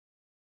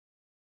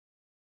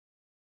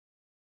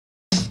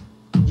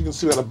can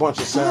see we got a bunch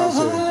of sounds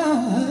here.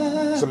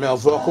 It's a male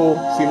vocal,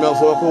 female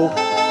vocal,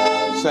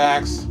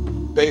 sax,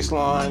 bass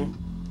line,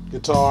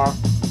 guitar.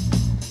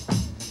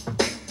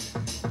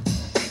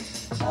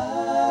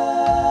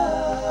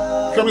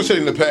 I'm just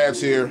hitting the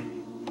pads here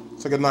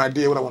so I get an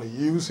idea what I want to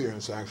use here in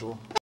this actual.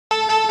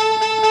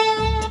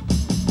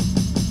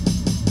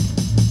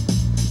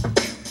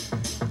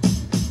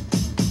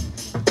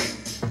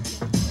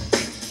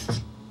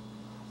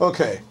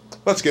 Okay,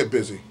 let's get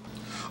busy.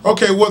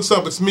 Okay, what's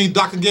up? It's me,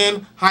 Doc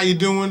again. How you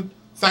doing?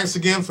 Thanks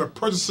again for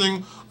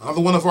purchasing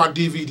another one of our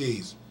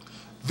DVDs.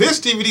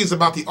 This DVD is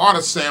about the art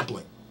of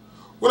sampling.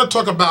 We're going to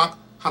talk about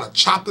how to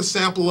chop the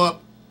sample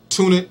up,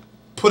 tune it,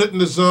 put it in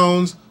the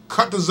zones,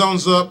 cut the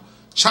zones up,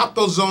 chop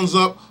those zones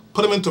up,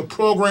 put them into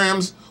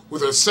programs where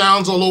there's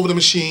sounds all over the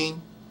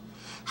machine,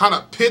 how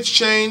to pitch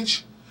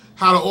change,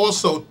 how to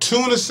also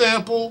tune a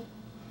sample,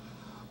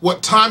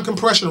 what time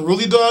compression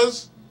really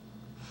does,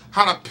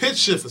 how to pitch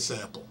shift a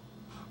sample,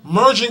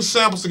 merging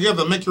samples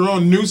together to make your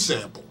own new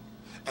sample,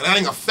 and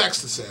adding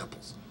effects to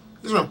samples.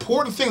 These are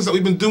important things that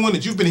we've been doing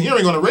that you've been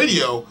hearing on the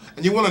radio,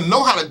 and you want to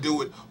know how to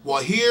do it.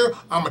 Well, here,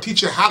 I'm going to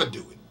teach you how to do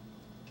it.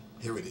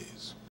 Here it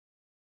is.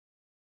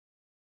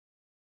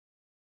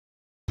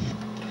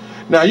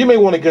 Now, you may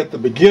want to get the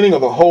beginning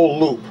of a whole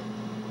loop.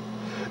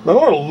 Now, in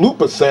order to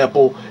loop a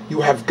sample,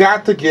 you have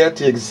got to get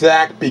the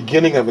exact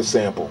beginning of a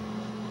sample.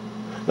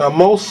 Now,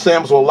 most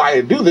samples will allow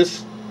you to do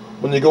this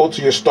when you go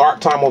to your start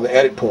time or the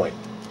edit point.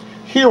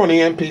 Here on the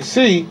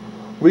MPC,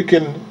 we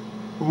can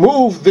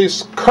move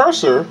this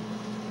cursor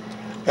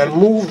and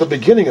move the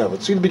beginning of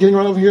it. See the beginning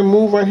right over here,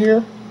 move right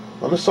here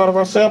on this side of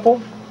our sample?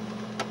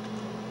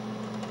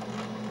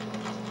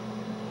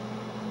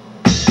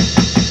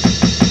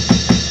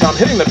 Now I'm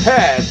hitting the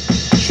pad,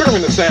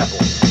 triggering the sample.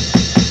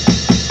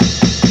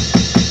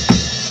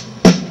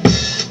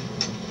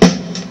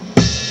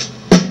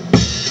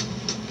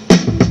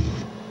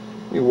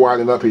 Let me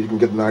widen it up here, you can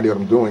get an idea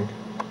what I'm doing.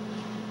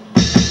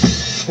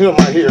 Here I'm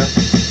right here.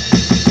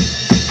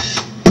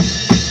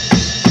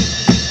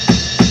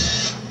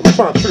 I'm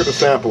trying to trigger the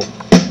sample.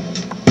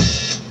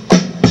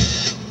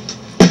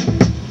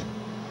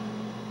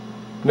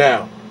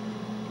 Now,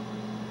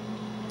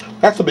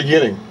 that's the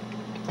beginning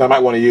that I might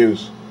want to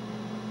use.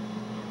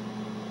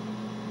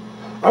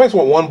 I just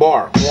want one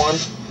bar. 1,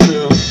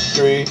 2,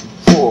 3,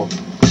 4.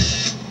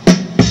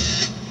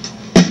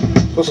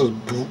 This is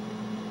boop,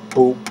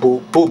 boop,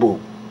 boop, boop, boop.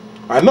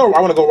 I know I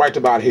want to go right to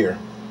about here.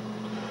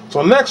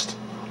 So next,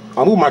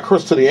 I'll move my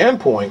cursor to the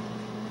end point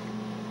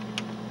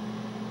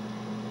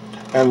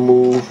and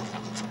move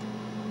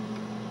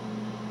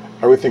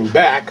everything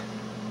back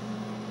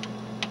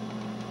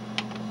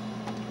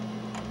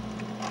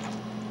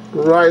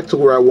right to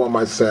where I want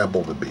my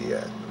sample to be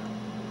at.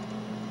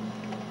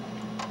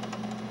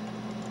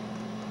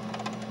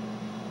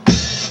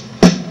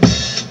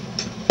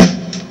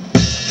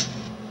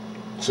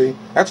 See,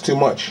 that's too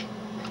much.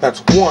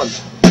 That's 1,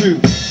 2,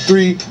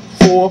 3,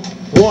 4,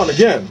 1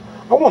 again.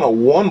 I want a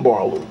 1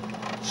 bar loop.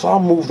 So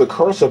I'll move the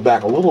cursor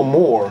back a little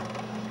more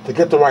to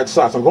get the right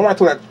size. I'm going right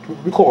to that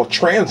we call a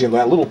transient,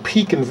 that little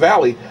peak and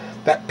valley.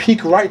 That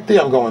peak right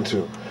there I'm going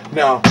to.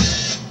 Now, 1,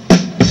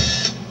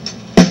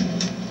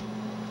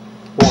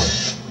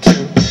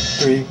 2,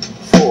 3,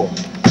 4.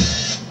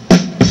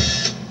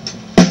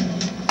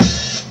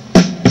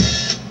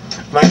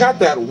 And I got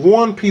that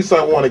one piece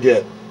I want to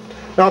get.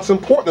 Now it's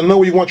important to know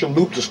where you want your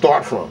loop to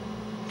start from.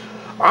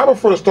 I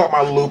prefer to start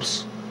my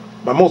loops,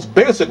 my most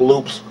basic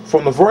loops,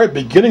 from the very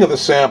beginning of the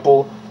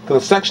sample to the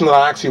section that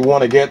I actually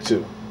want to get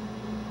to.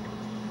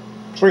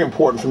 It's very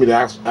important for me to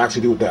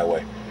actually do it that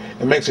way.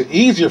 It makes it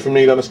easier for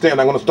me to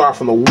understand I'm going to start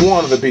from the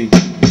 1 of the beat.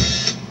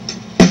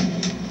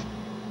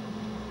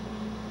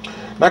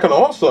 And I can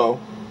also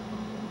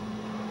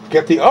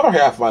get the other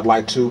half if I'd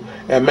like to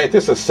and make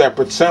this a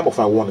separate sample if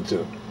I wanted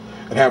to,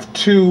 and have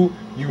 2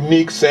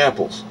 unique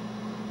samples.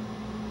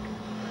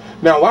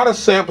 Now, a lot of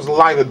samples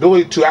allow you the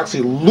ability to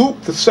actually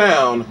loop the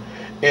sound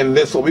in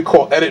this, what we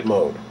call edit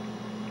mode.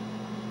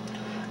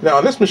 Now,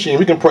 on this machine,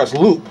 we can press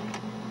loop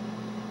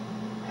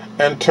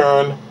and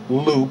turn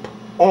loop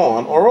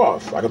on or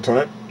off. I can turn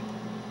it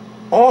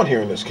on here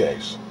in this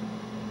case.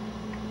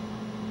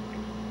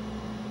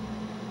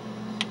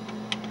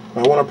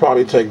 I want to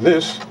probably take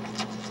this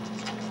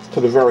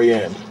to the very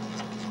end.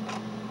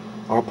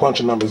 I'll punch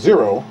a number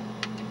 0,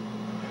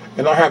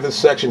 and I'll have this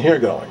section here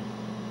going.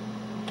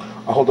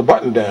 I'll hold the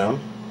button down,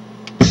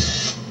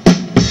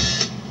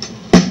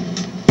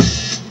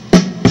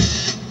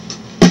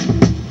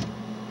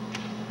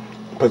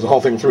 plays the whole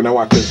thing through. Now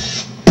watch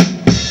this.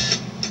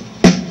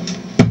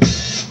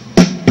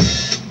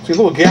 See a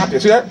little gap there,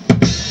 see that?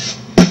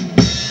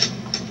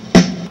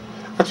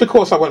 That's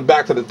because I went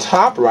back to the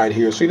top right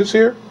here. See this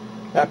here?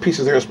 That piece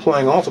there is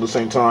playing also at the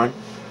same time.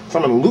 So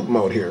I'm in loop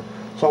mode here.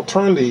 So I'll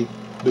turn the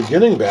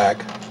beginning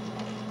back.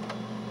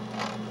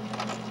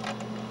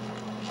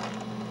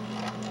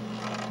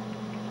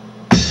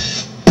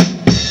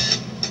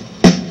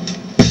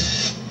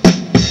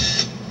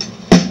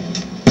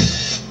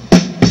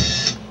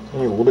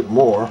 A little bit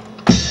more.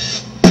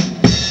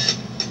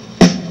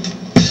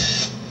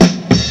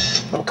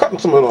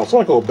 something else. I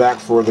want to go back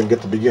further and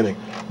get the beginning.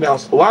 Now,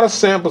 a lot of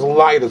samples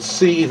allow you to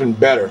see even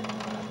better.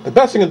 The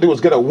best thing to do is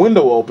get a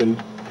window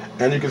open,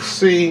 and you can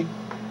see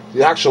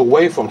the actual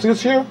waveform. See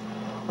this here?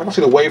 I can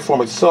see the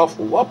waveform itself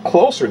up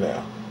closer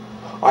now.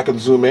 I can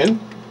zoom in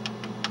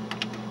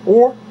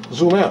or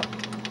zoom out.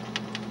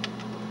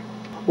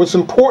 It's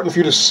important for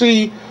you to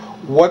see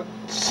what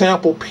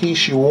sample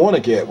piece you want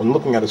to get when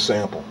looking at a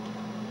sample.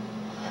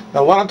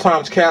 Now, a lot of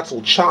times cats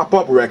will chop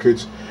up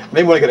records and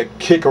they want to get a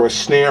kick or a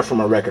snare from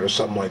a record or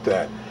something like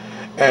that.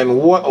 And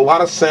what a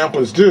lot of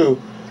samplers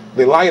do,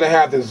 they allow you to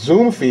have this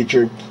zoom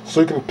feature so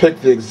you can pick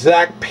the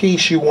exact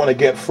piece you want to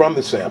get from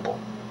the sample.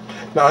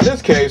 Now, in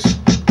this case,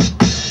 I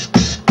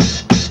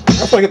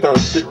just want to get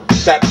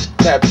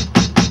that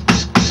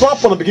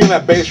bump on the beginning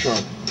of that bass drum,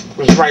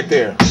 which is right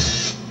there.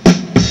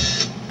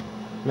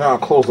 Now I'll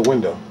close the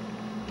window.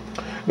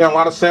 Now, a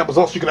lot of samples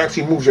also you can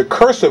actually move your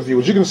cursor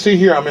view. As you can see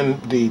here, I'm in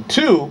the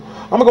 2.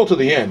 I'm going to go to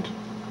the end.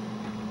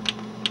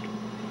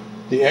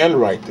 The end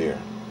right there.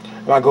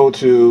 And I go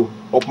to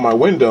open my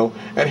window,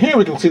 and here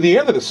we can see the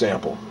end of the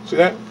sample. See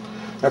that?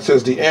 That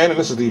says the end, and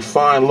this is the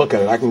fine look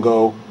at it. I can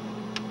go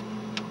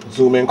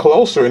zoom in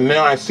closer, and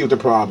now I see what the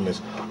problem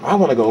is. I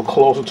want to go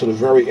closer to the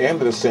very end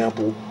of the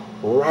sample,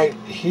 right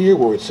here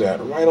where it's at,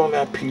 right on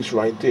that piece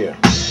right there.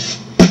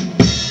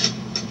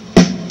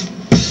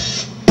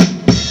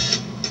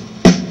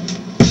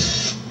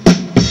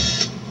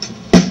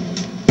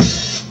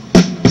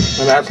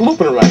 And that's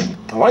looping right.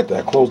 I like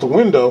that. Close the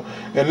window,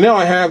 and now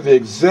I have the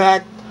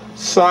exact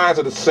size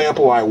of the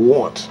sample I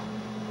want.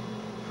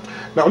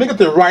 Now, when you get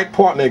the right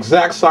part and the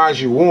exact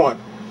size you want,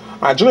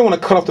 I generally want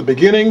to cut off the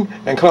beginning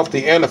and cut off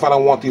the end if I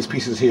don't want these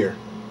pieces here,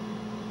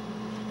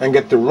 and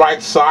get the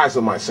right size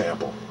of my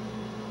sample.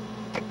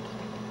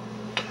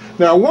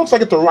 Now, once I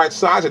get the right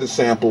size of the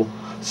sample,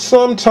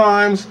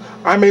 sometimes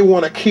I may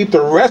want to keep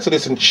the rest of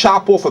this and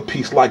chop off a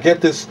piece, like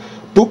get this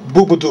boop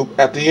boop a doop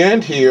at the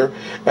end here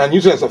and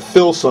use it as a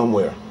fill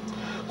somewhere.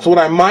 So what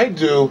I might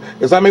do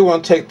is I may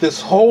want to take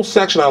this whole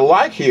section I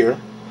like here,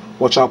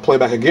 which I'll play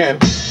back again,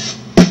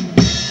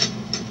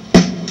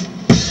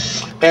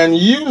 and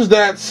use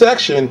that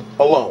section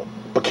alone,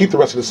 but keep the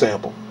rest of the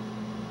sample.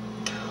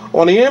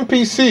 On the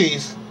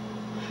MPCs,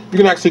 you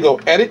can actually go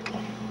edit,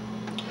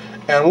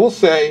 and we'll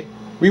say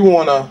we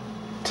want to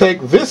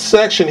take this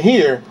section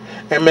here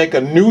and make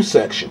a new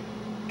section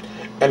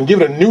and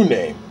give it a new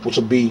name, which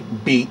will be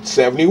beat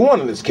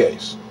 71 in this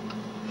case.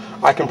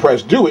 I can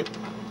press do it,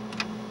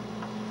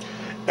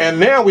 and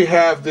now we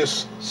have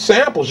this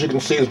sample, as you can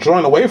see, is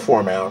drawing the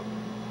waveform out,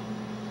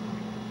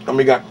 and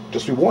we got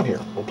just we want here.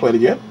 We'll play it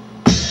again.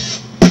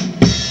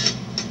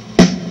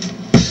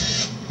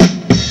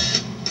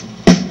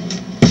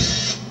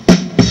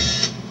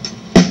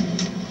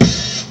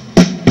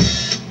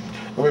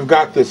 And we've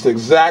got this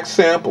exact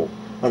sample.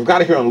 I've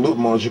got it here on loop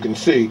mode, as you can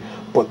see,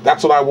 but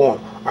that's what I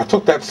want. I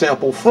took that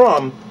sample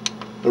from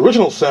the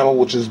original sample,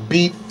 which is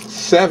beat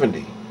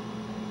 70.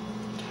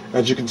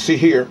 As you can see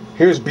here,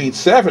 here's beat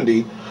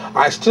 70.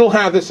 I still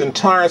have this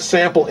entire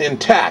sample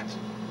intact.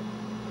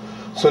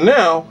 So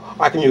now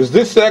I can use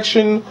this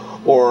section,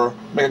 or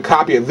make a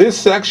copy of this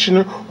section,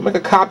 or make a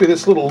copy of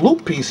this little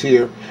loop piece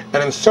here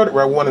and insert it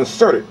where I want to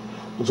insert it.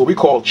 It's what we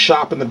call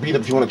chopping the beat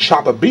up. If you want to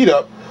chop a beat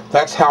up,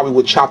 that's how we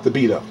would chop the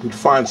beat up. We'd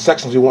find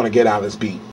sections we want to get out of this beat.